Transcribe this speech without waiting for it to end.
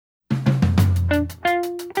Welcome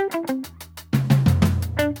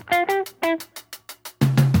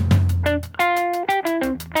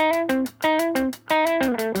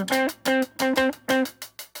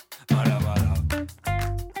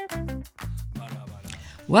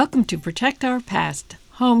to Protect Our Past,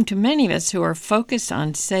 home to many of us who are focused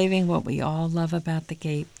on saving what we all love about the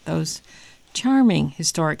Cape, those charming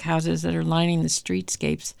historic houses that are lining the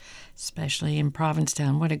streetscapes, especially in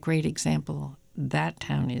Provincetown. What a great example that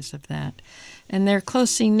town is of that. And they're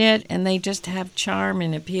closely knit, and they just have charm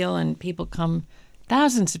and appeal, and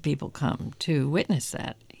thousands of people come to witness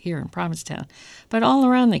that here in Provincetown, but all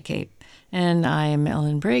around the Cape. And I am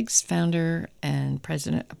Ellen Briggs, founder and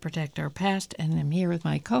president of Protect Our Past, and I'm here with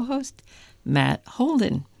my co-host, Matt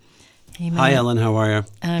Holden. Hey, Matt. Hi, Ellen. How are you?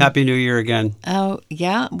 Happy New Year again. Oh,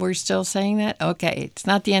 yeah? We're still saying that? Okay. It's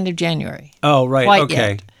not the end of January. Oh, right. Quite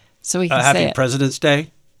okay. Yet. So we can say Happy it. President's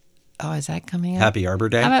Day. Oh, is that coming up? Happy Arbor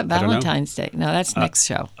Day. How about Valentine's Day? No, that's next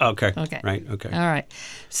show. Okay. Okay. Right. Okay. All right.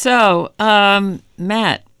 So,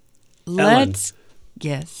 Matt, let's...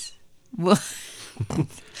 Yes. Well...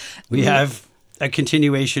 We have a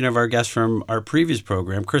continuation of our guest from our previous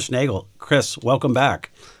program, Chris Nagle. Chris, welcome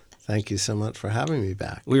back. Thank you so much for having me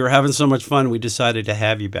back. We were having so much fun, we decided to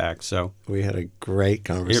have you back. So we had a great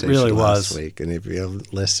conversation really last was. week, and if you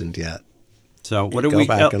haven't listened yet, so what go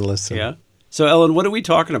back and listen. Yeah. So Ellen, what are we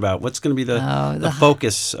talking about? What's going to be the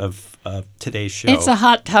focus of today's show? It's a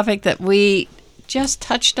hot topic that we just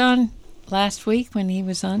touched on last week when he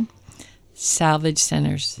was on. Salvage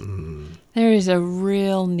centers. There is a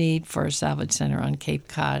real need for a salvage center on Cape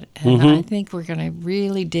Cod, and I think we're going to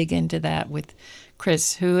really dig into that with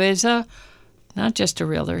Chris, who is not just a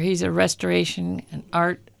realtor, he's a restoration and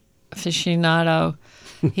art aficionado.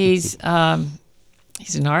 He's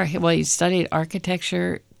he studied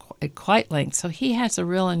architecture at quite length, so he has a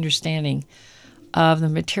real understanding of the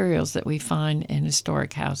materials that we find in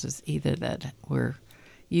historic houses, either that were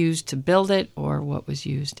used to build it or what was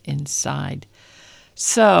used inside.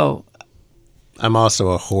 So I'm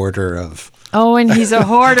also a hoarder of and he's a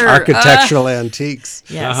hoarder architectural antiques.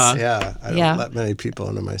 Yes. Yeah, I don't let many people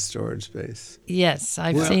into my storage space. Yes,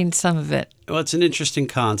 I've seen some of it. Well, it's an interesting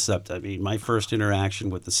concept. I mean, my first interaction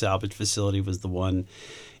with the salvage facility was the one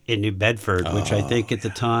in New Bedford, which I think at the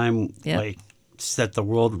time set the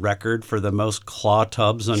world record for the most claw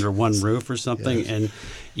tubs under one roof or something. Yes. And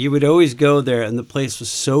you would always go there, and the place was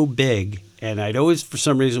so big. And I'd always, for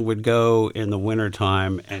some reason, would go in the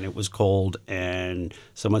wintertime, and it was cold. And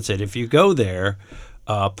someone said, if you go there,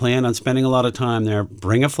 plan on spending a lot of time there.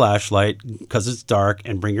 Bring a flashlight because it's dark,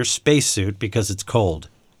 and bring your spacesuit because it's cold.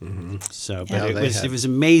 Mm-hmm. So, but it was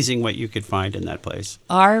amazing what you could find in that place.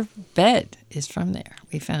 Our bed is from there.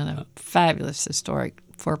 We found a fabulous historic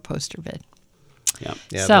 4-poster bed. Yeah,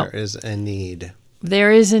 so, there is a need.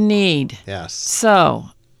 There is a need. Yes. So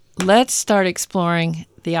let's start exploring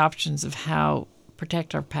the options of how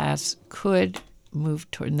Protect Our Past could move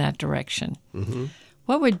in that direction. Mm-hmm.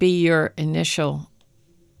 What would be your initial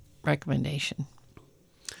recommendation?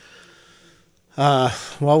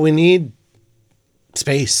 Well, we need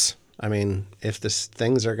space. I mean, if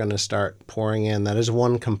things are going to start pouring in, that is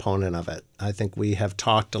one component of it. I think we have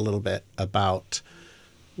talked a little bit about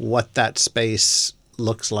what that space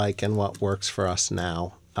looks like and what works for us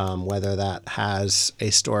now, whether that has a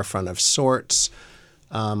storefront of sorts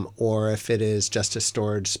or if it is just a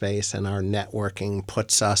storage space and our networking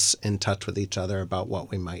puts us in touch with each other about what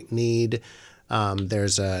we might need.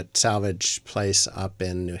 There's a salvage place up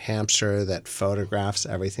in New Hampshire that photographs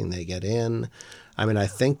everything they get in. I mean, I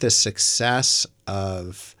think the success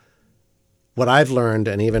of what I've learned,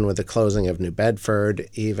 and even with the closing of New Bedford,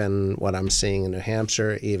 even what I'm seeing in New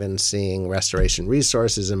Hampshire, even seeing restoration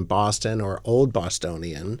resources in Boston or Old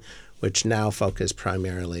Bostonian, which now focus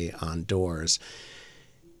primarily on doors,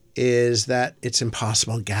 is that it's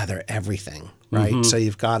impossible to gather everything, right? Mm-hmm. So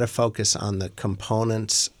you've got to focus on the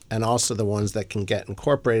components and also the ones that can get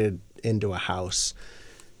incorporated into a house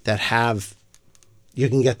that you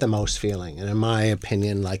can get the most feeling. And in my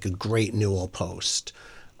opinion, like a great newel post.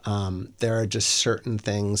 There are just certain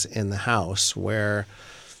things in the house where,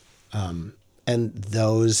 and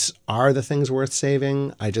those are the things worth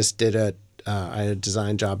saving. I just did I had a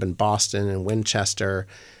design job in Boston and Winchester.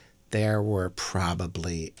 There were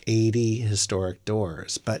probably 80 historic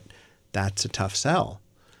doors, but that's a tough sell.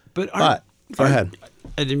 But go ahead.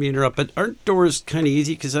 I didn't mean to interrupt, but aren't doors kind of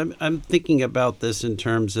easy? Because I'm thinking about this in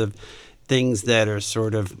terms of things that are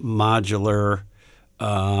sort of modular,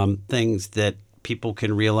 things that people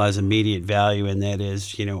can realize immediate value, and that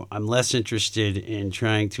is, I'm less interested in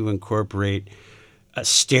trying to incorporate a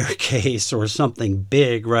staircase or something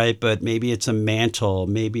big, right? But maybe it's a mantle,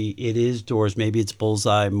 maybe it is doors, maybe it's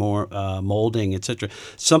bullseye molding, etc.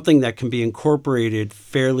 Something that can be incorporated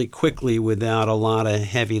fairly quickly without a lot of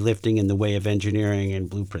heavy lifting in the way of engineering and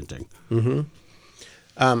blueprinting. Mm-hmm.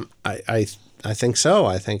 I think so.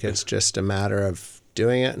 I think it's just a matter of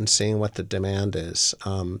doing it and seeing what the demand is.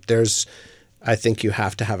 I think you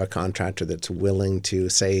have to have a contractor that's willing to,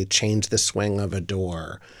 say, change the swing of a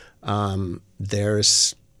door.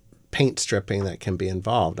 There's paint stripping that can be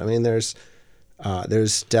involved. I mean, there's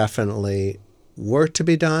definitely work to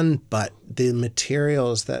be done, but the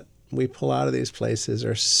materials that we pull out of these places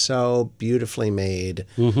are so beautifully made.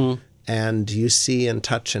 Mm-hmm. And you see and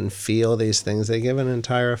touch and feel these things. They give an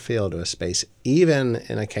entire feel to a space, even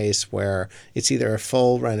in a case where it's either a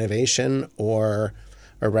full renovation or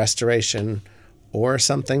a restoration or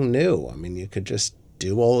something new. I mean, you could just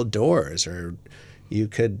do old doors, or you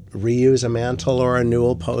could reuse a mantle or a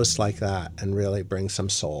newel post like that and really bring some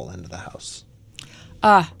soul into the house.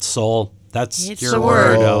 Soul. That's it's your the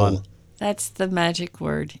word, word. Ellen. That's the magic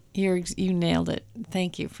word. You nailed it.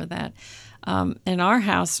 Thank you for that. In our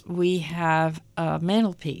house, we have a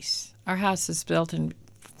mantelpiece. Our house is built in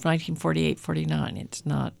 1948-49. It's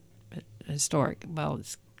not historic. Well,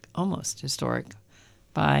 it's almost historic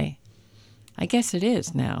by, I guess it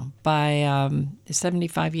is now, by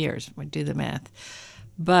 75 years. We do the math.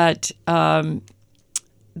 But the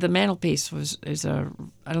mantelpiece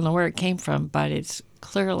I don't know where it came from, but it's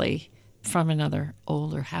clearly from another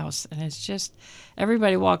older house. And it's just,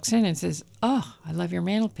 everybody walks in and says, "Oh, I love your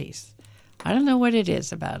mantelpiece." I don't know what it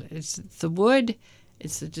is about it. It's the wood,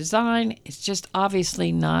 it's the design. It's just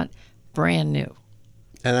obviously not brand new.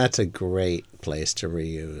 And that's a great place to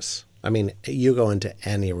reuse. I mean, you go into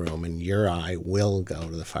any room and your eye will go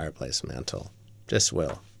to the fireplace mantle. Just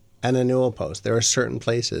will. And a newel post. There are certain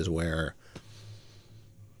places where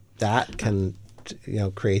that can,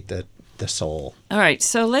 create the soul. All right,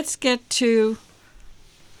 so let's get to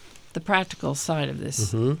the practical side of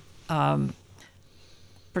this. Mm-hmm.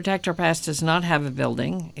 Protect Our Past does not have a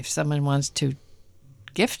building. If someone wants to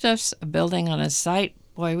gift us a building on a site,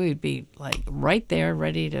 boy, we'd be like right there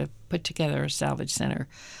ready to put together a salvage center.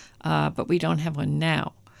 But we don't have one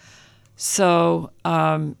now. So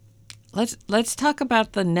let's talk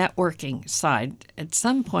about the networking side. At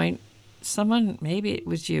some point, someone, maybe it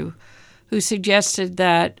was you, who suggested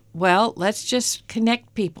that, well, let's just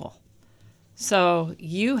connect people. So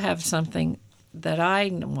you have something that I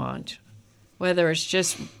want, whether it's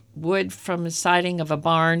just wood from the siding of a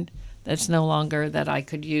barn that's no longer that I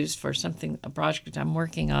could use for something, a project I'm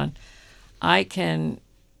working on. I can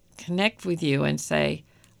connect with you and say,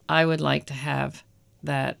 I would like to have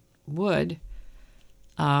that wood.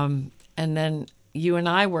 And then you and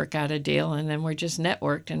I work out a deal, and then we're just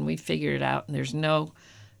networked and we figured it out. And there's no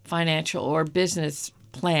financial or business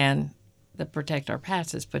plan that Protect Our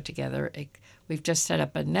Past has put together. We've just set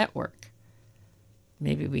up a network.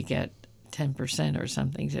 Maybe we get 10% or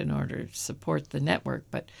something in order to support the network.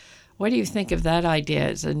 But what do you think of that idea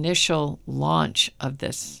as initial launch of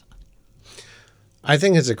this? I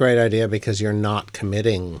think it's a great idea because you're not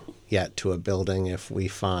committing yet to a building if we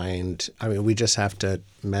find, we just have to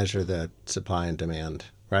measure the supply and demand,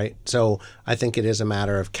 right? So I think it is a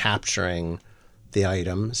matter of capturing the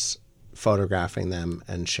items, photographing them,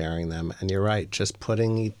 and sharing them. And you're right, just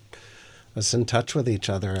putting us in touch with each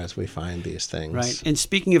other as we find these things. Right. And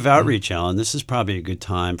speaking of outreach, Alan, this is probably a good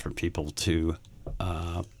time for people to,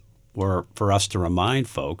 or for us to remind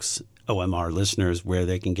folks, OMR listeners, where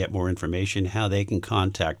they can get more information, how they can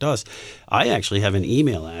contact us. I actually have an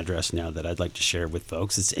email address now that I'd like to share with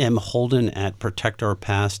folks. It's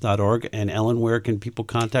mholden@protectourpast.org. And Ellen, where can people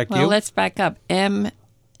contact you? Well, let's back up. M,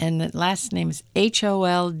 and the last name is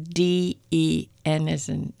HOLDEN as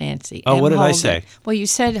in Nancy. Oh, M. what did I Holden. say? Well, you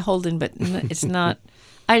said Holden, but it's not.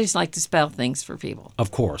 I just like to spell things for people. Of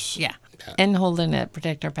course. Yeah. N. Holden at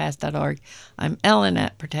protectourpast.org. I'm Ellen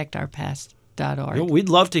at protectourpast.org. We'd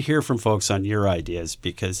love to hear from folks on your ideas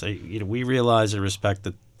because we realize and respect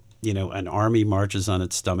that an army marches on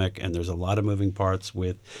its stomach, and there's a lot of moving parts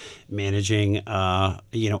with managing a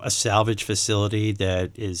salvage facility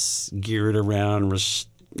that is geared around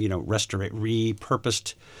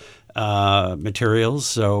repurposed materials.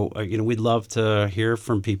 So we'd love to hear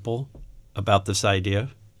from people about this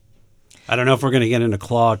idea. I don't know if we're going to get into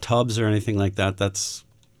claw tubs or anything like that. That's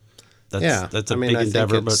a big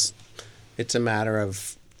endeavor, but it's a matter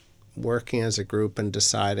of working as a group and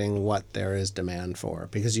deciding what there is demand for,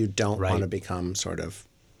 because you don't want to become sort of,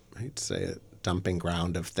 I'd say, a dumping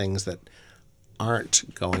ground of things that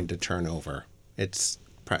aren't going to turn over.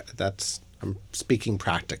 I'm speaking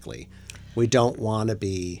practically. We don't want to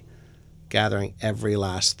be gathering every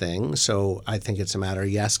last thing. So I think it's a matter,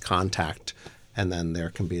 yes, contact, and then there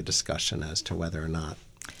can be a discussion as to whether or not.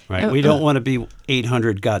 Right. We don't want to be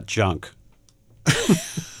 800 got junk.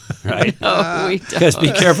 Right? No, we don't. Because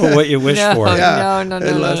be careful what you wish for. Yeah, no,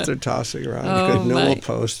 unless they're tossing around good newel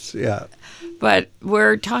posts. Yeah. But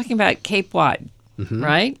we're talking about Cape Wide, Mm-hmm.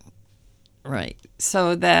 right? Right.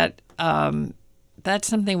 So that that's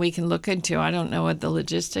something we can look into. I don't know what the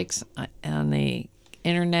logistics on the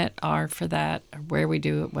internet are for that, or where we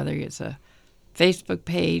do it, whether it's a Facebook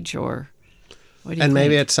page or what do you And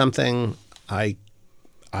maybe think? it's something I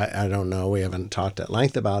don't know. We haven't talked at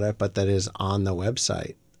length about it, but that is on the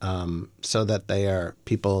website, so that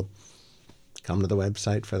people come to the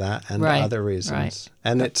website for that and Right, other reasons. right.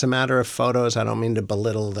 And it's a matter of photos. I don't mean to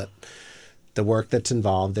belittle that the work that's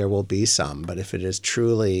involved. There will be some, but if it is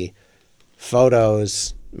truly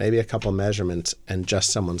photos, maybe a couple measurements, and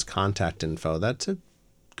just someone's contact info, that's a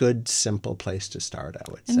good, simple place to start,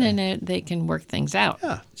 I would say. And then they can work things out.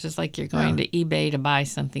 Yeah. It's just like you're going to eBay to buy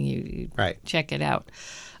something, you Right. check it out.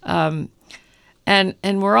 And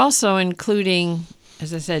we're also including,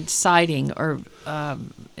 as I said, siding or,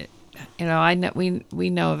 I know we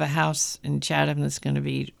know of a house in Chatham that's going to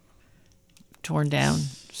be torn down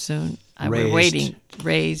soon. We're waiting.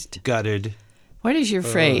 Raised. Gutted. What is your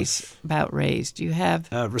phrase about raised? You have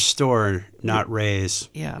Restore, not raise.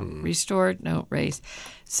 restored, no raised.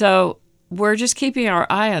 So we're just keeping our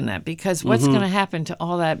eye on that because what's going to happen to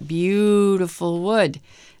all that beautiful wood?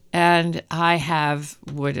 And I have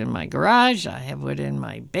wood in my garage. I have wood in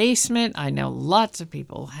my basement. I know lots of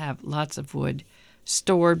people have lots of wood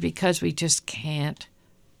stored because we just can't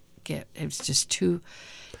get. It's just too.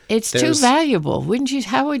 It's too valuable, wouldn't you?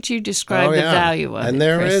 How would you describe the value of it? And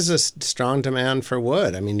there Chris? is a strong demand for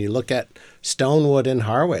wood. I mean, you look at Stonewood in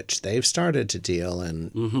Harwich; they've started to deal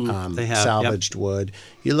in They have, salvaged wood.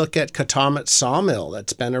 You look at Katamet Sawmill;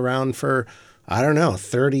 that's been around for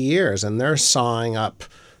 30 years, and they're sawing up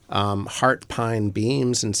heart pine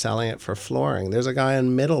beams and selling it for flooring. There's a guy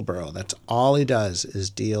in Middleborough. That's all he does is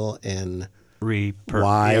deal in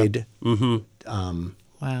wide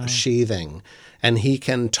sheathing. And he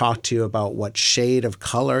can talk to you about what shade of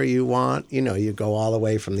color you want. You go all the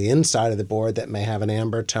way from the inside of the board that may have an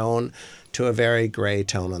amber tone to a very gray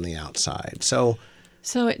tone on the outside. So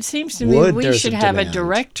it seems to me we should have a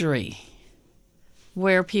directory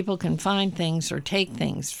where people can find things or take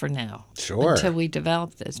things for now. Sure. Until we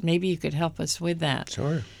develop this. Maybe you could help us with that.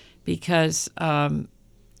 Sure. Because, at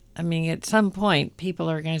some point, people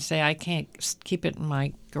are going to say, I can't keep it in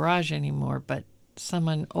my garage anymore, but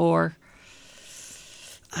someone, or,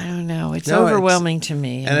 I don't know, it's overwhelming to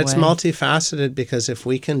me. And it's multifaceted because if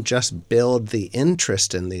we can just build the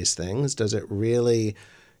interest in these things, does it really,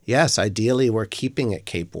 yes, ideally we're keeping it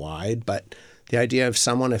Cape Wide, but the idea of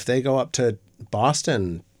someone, if they go up to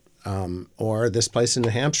Boston or this place in New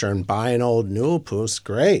Hampshire and buy an old newel post,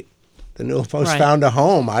 great. The newel post found a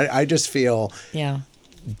home. I just feel,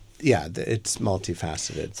 it's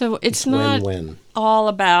multifaceted. So it's not all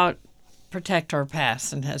about protect our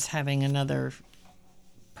past and us having another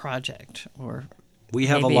project or we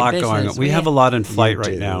have a lot going on. We have a lot in flight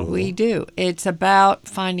right now. We do. It's about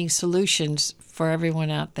finding solutions for everyone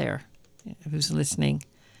out there who's listening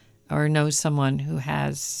or knows someone who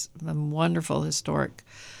has a wonderful historic.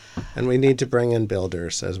 And we need to bring in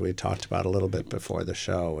builders, as we talked about a little bit before the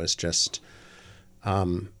show, is just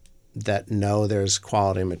that know there's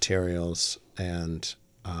quality materials and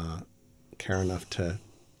care enough to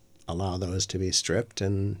allow those to be stripped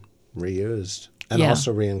and reused and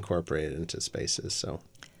also reincorporated into spaces.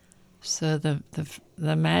 So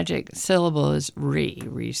the magic syllable is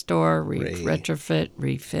restore, retrofit,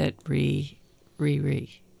 refit, re.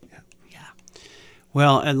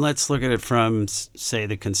 Well, and let's look at it from, say,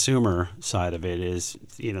 the consumer side of it is,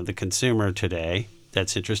 the consumer today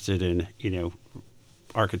that's interested in,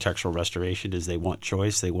 architectural restoration is they want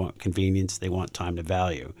choice, they want convenience, they want time to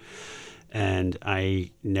value. And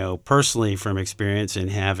I know personally from experience in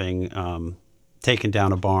having taken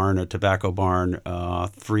down a tobacco barn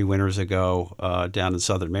 3 winters ago down in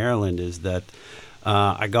southern Maryland is that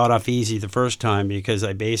I got off easy the first time because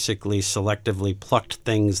I basically selectively plucked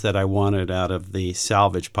things that I wanted out of the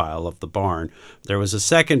salvage pile of the barn. There was a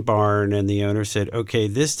second barn, and the owner said, okay,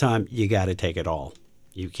 this time you got to take it all.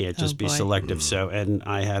 You can't just be selective. So, and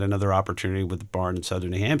I had another opportunity with the barn in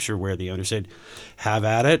southern New Hampshire where the owner said, have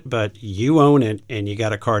at it, but you own it, and you got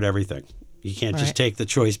to cart everything. You can't just take the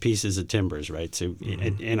choice pieces of timbers, right? So,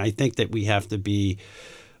 and I think that we have to be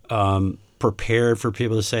prepared for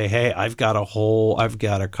people to say, hey, I've got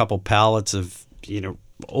a couple pallets of,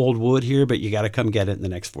 old wood here, but you got to come get it in the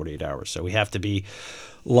next 48 hours. So we have to be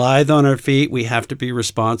lithe on our feet. We have to be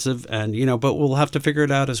responsive, and but we'll have to figure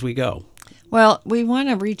it out as we go. Well, we want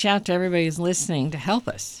to reach out to everybody who's listening to help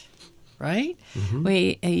us, right?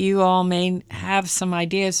 Mm-hmm. You all may have some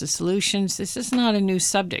ideas of solutions. This is not a new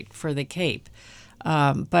subject for the Cape,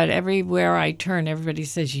 but everywhere I turn, everybody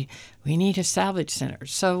says we need a salvage center.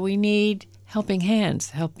 So we need helping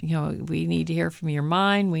hands. We need to hear from your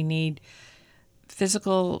mind. We need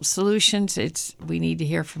physical solutions. We need to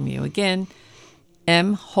hear from you. Again,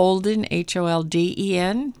 M. Holden,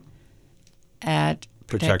 HOLDEN, at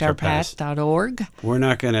protectourpast.org. We're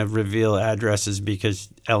not going to reveal addresses because,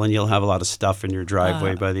 Ellen, you'll have a lot of stuff in your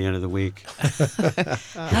driveway by the end of the week.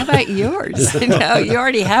 How about yours? You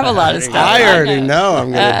already have a lot of stuff. I already know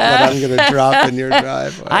what I'm going to drop in your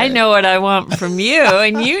driveway. I know what I want from you,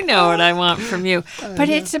 and you know what I want from you. But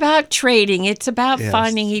it's about trading. It's about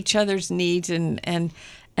finding each other's needs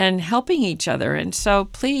and helping each other. And so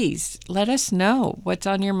please let us know what's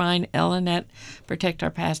on your mind, Ellen at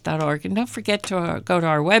protectourpast.org. And don't forget to go to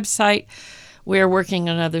our website. We're working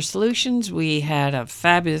on other solutions. We had a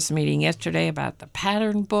fabulous meeting yesterday about the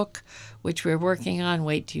pattern book, which we're working on.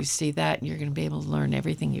 Wait till you see that, and you're going to be able to learn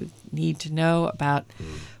everything you need to know about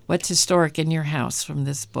what's historic in your house from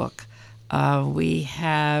this book. We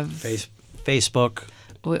have Facebook.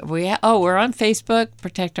 We're on Facebook,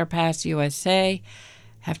 Protect Our Past USA.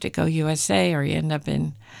 Have to go USA or you end up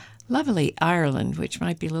in lovely Ireland, which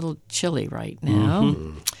might be a little chilly right now.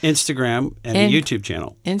 Mm-hmm. Instagram and a YouTube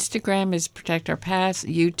channel. Instagram is Protect Our Past,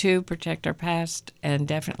 YouTube Protect Our Past, and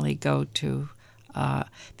definitely go to,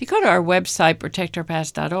 if you go to our website,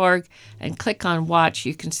 protectourpast.org, and click on Watch,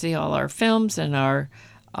 you can see all our films and our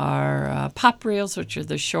pop reels, which are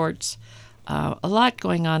the shorts. A lot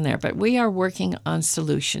going on there, but we are working on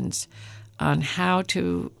solutions on how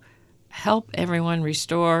to help everyone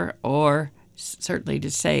restore or certainly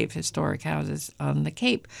to save historic houses on the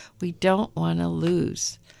Cape. We don't want to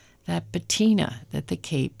lose that patina that the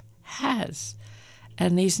Cape has.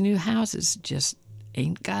 And these new houses just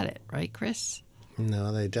ain't got it. Right, Chris?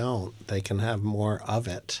 No, they don't. They can have more of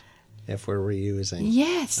it if we're reusing.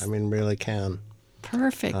 Yes. I mean, really can.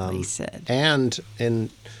 Perfectly said. And in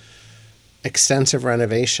extensive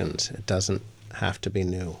renovations, it doesn't have to be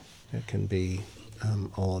new. It can be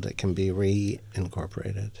old. It can be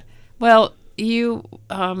reincorporated. Well,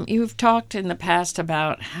 you've talked in the past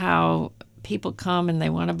about how people come and they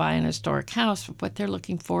want to buy an historic house, but what they're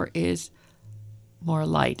looking for is more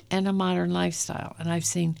light and a modern lifestyle. And I've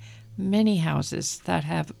seen many houses that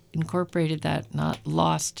have incorporated that, not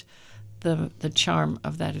lost the charm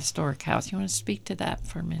of that historic house. You want to speak to that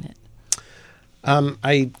for a minute?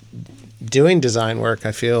 Doing design work,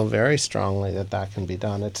 I feel very strongly that can be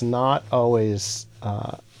done. It's not always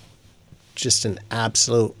just an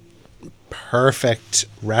absolute perfect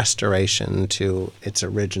restoration to its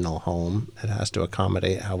original home. It has to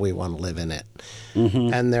accommodate how we want to live in it.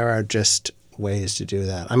 Mm-hmm. And there are just ways to do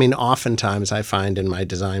that. I mean, oftentimes I find in my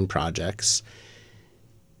design projects,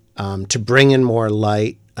 to bring in more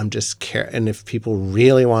light, and if people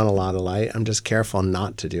really want a lot of light, I'm just careful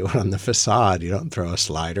not to do it on the facade. You don't throw a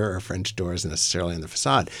slider or French doors necessarily on the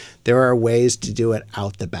facade. There are ways to do it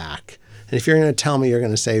out the back. And if you're going to tell me you're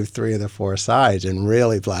going to save 3 of the 4 sides and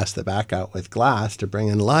really blast the back out with glass to bring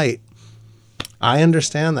in light, I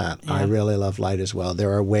understand that. Yeah. I really love light as well.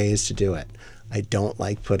 There are ways to do it. I don't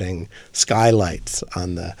like putting skylights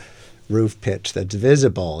on the roof pitch that's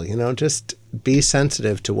visible. Just be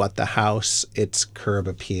sensitive to what the house, its curb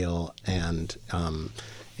appeal, and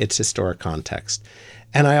its historic context.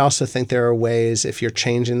 And I also think there are ways, if you're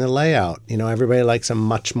changing the layout, everybody likes a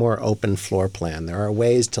much more open floor plan. There are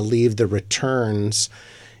ways to leave the returns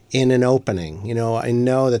in an opening. I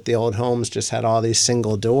know that the old homes just had all these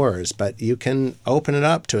single doors, but you can open it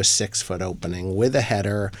up to a 6-foot opening with a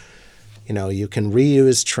header. You can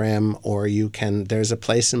reuse trim, or there's a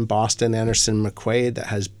place in Boston, Anderson McQuaid, that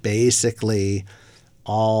has basically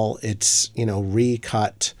all its,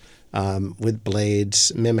 recut with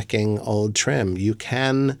blades mimicking old trim. You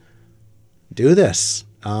can do this,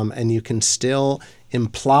 and you can still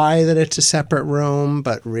imply that it's a separate room,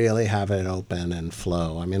 but really have it open and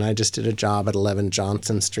flow. I mean, I just did a job at 11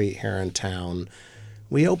 Johnson Street here in town.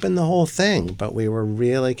 We opened the whole thing, but we were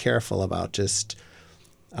really careful about just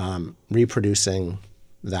reproducing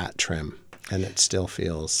that trim, and it still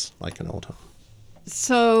feels like an old home.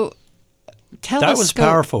 So, that was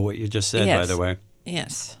powerful what you just said, yes. By the way.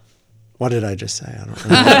 Yes. What did I just say? I don't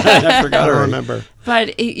remember. I don't remember.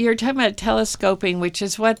 But you're talking about telescoping, which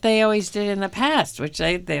is what they always did in the past, which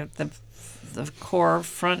the the core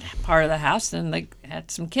front part of the house, and they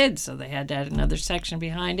had some kids, so they had to add another section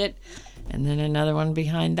behind it, and then another one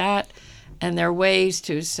behind that. And there are ways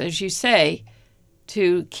to, as you say,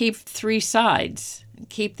 to keep three sides,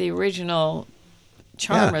 keep the original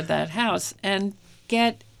charm of that house, and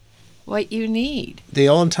get what you need. The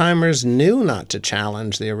old timers knew not to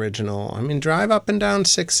challenge the original. I mean, drive up and down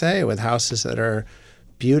 6A with houses that are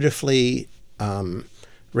beautifully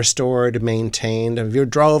restored, maintained. If you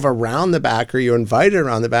drove around the back or you're invited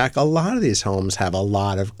around the back, a lot of these homes have a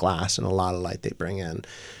lot of glass and a lot of light they bring in.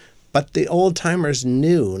 But the old timers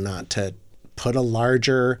knew not to put a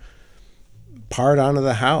larger part onto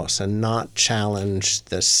the house and not challenge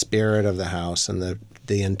the spirit of the house and the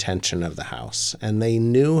intention of the house. And they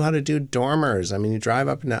knew how to do dormers. I mean, you drive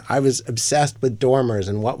up and down. I was obsessed with dormers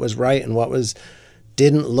and what was right and what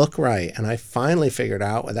didn't look right. And I finally figured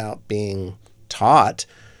out, without being taught,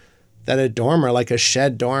 that a dormer, like a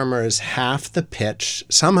shed dormer, is half the pitch.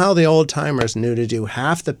 Somehow the old timers knew to do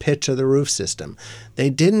half the pitch of the roof system. They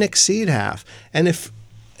didn't exceed half. And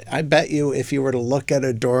I bet you if you were to look at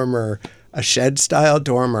a dormer, a shed style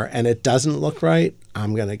dormer, and it doesn't look right,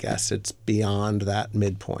 I'm going to guess it's beyond that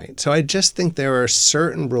midpoint. So I just think there are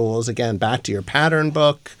certain rules, again, back to your pattern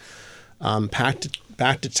book, back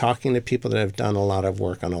to talking to people that have done a lot of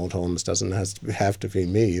work on old homes. Doesn't have to be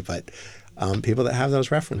me, but people that have those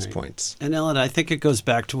reference points. And Ellen, I think it goes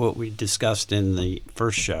back to what we discussed in the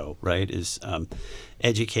first show, right, is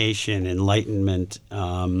education, enlightenment,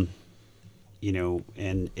 and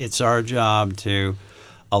it's our job to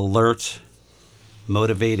alert,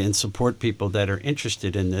 motivate, and support people that are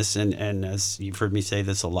interested in this. And as you've heard me say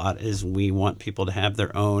this a lot, is we want people to have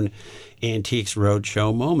their own Antiques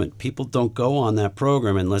Roadshow moment. People don't go on that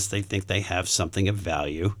program unless they think they have something of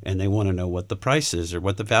value and they want to know what the price is or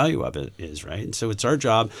what the value of it is, right? And so it's our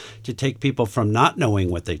job to take people from not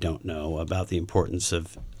knowing what they don't know about the importance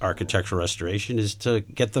of architectural restoration, is to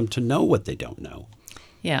get them to know what they don't know.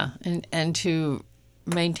 Yeah, and to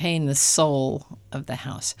maintain the soul of the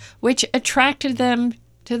house, which attracted them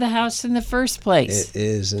to the house in the first place. It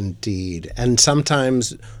is indeed. And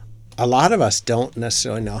sometimes a lot of us don't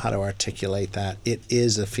necessarily know how to articulate that. It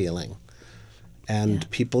is a feeling. And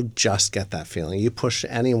people just get that feeling. You push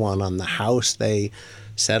anyone on the house they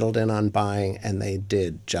settled in on buying, and they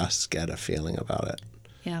did just get a feeling about it.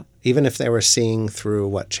 Yeah. Even if they were seeing through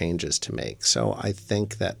what changes to make. So I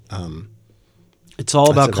think that it's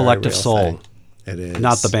all about collective soul. Thing. It is.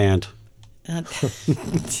 Not the band.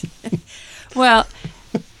 Well,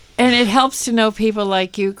 and it helps to know people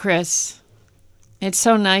like you, Chris. It's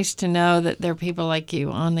so nice to know that there are people like you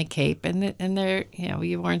on the Cape, and they're,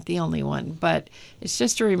 you weren't the only one. But it's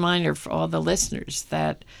just a reminder for all the listeners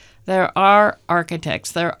that there are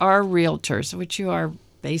architects, there are realtors, which you are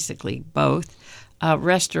basically both,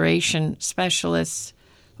 restoration specialists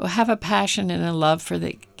who have a passion and a love for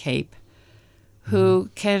the Cape, who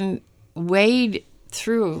can wade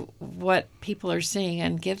through what people are seeing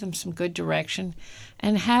and give them some good direction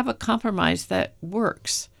and have a compromise that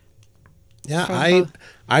works. Yeah,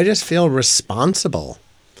 I just feel responsible.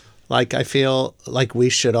 Like I feel like we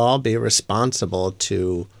should all be responsible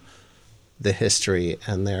to the history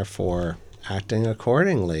and therefore acting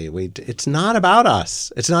accordingly. It's not about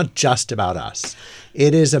us. It's not just about us.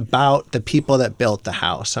 It is about the people that built the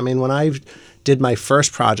house. I mean, when I did my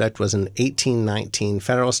first project was an 1819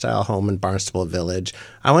 federal style home in Barnstable Village.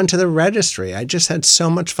 I went to the registry. I just had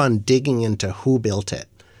so much fun digging into who built it.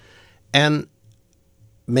 And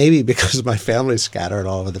maybe because my family's scattered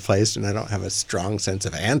all over the place and I don't have a strong sense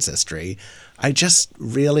of ancestry, I just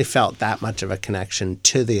really felt that much of a connection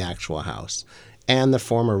to the actual house and the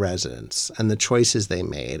former residents and the choices they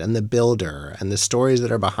made and the builder and the stories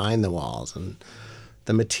that are behind the walls and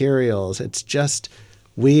the materials. It's just,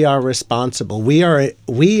 we are responsible. We are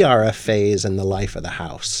a phase in the life of the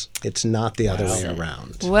house. It's not the other way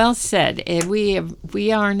around. Well said.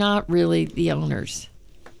 We are not really the owners.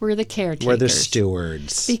 We're the caretakers. We're the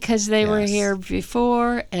stewards. Because they were here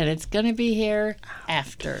before, and it's going to be here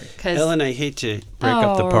after. Ellen, I hate to break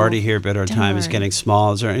up the party here, but our time is getting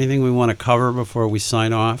small. Is there anything we want to cover before we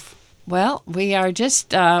sign off? Well, we are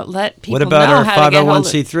just let people know. What about our how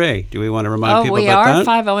 501c3? Do we want to remind people about that?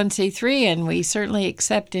 We are 501c3, and we certainly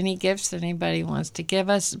accept any gifts that anybody wants to give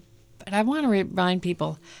us. But I want to remind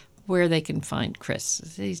people where they can find Chris.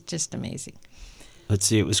 He's just amazing. Let's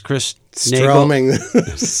see, it was Chris Stroming. Nagle.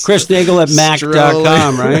 Chris Nagle at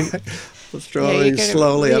Mac.com, right? Strolling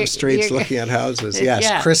slowly up streets looking at houses.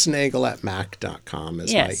 Yes, Chris Nagle at mac.com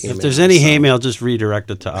is my email. If there's any hate mail, just redirect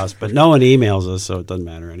it to us. But no one emails us, so it doesn't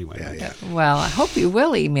matter anyway. Yeah. Well, I hope you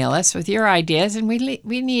will email us with your ideas, and we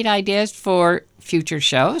need ideas for future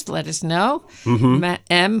shows. Let us know.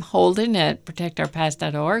 M. Holden at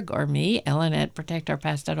protectourpast.org or me, Ellen at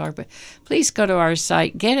protectourpast.org. But please go to our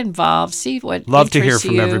site, get involved, see what love to hear interests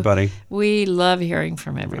from you. everybody. We love hearing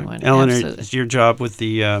from everyone. Ellen, Absolutely. is your job with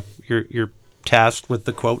the you're tasked with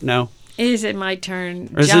the quote now? Is it my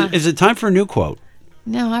turn? Or is it time for a new quote?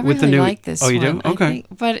 No, I With the really new- like this Oh, you one. do? Okay.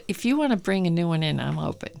 But if you want to bring a new one in, I'm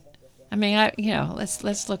open. I mean,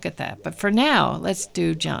 let's look at that. But for now, let's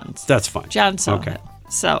do John's. That's fine. John saw Okay. it.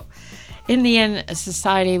 So, in the end, a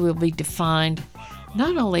society will be defined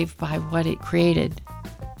not only by what it created,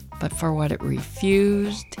 but for what it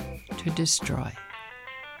refused to destroy.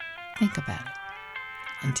 Think about it.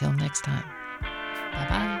 Until next time.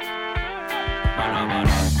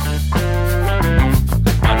 Bye-bye.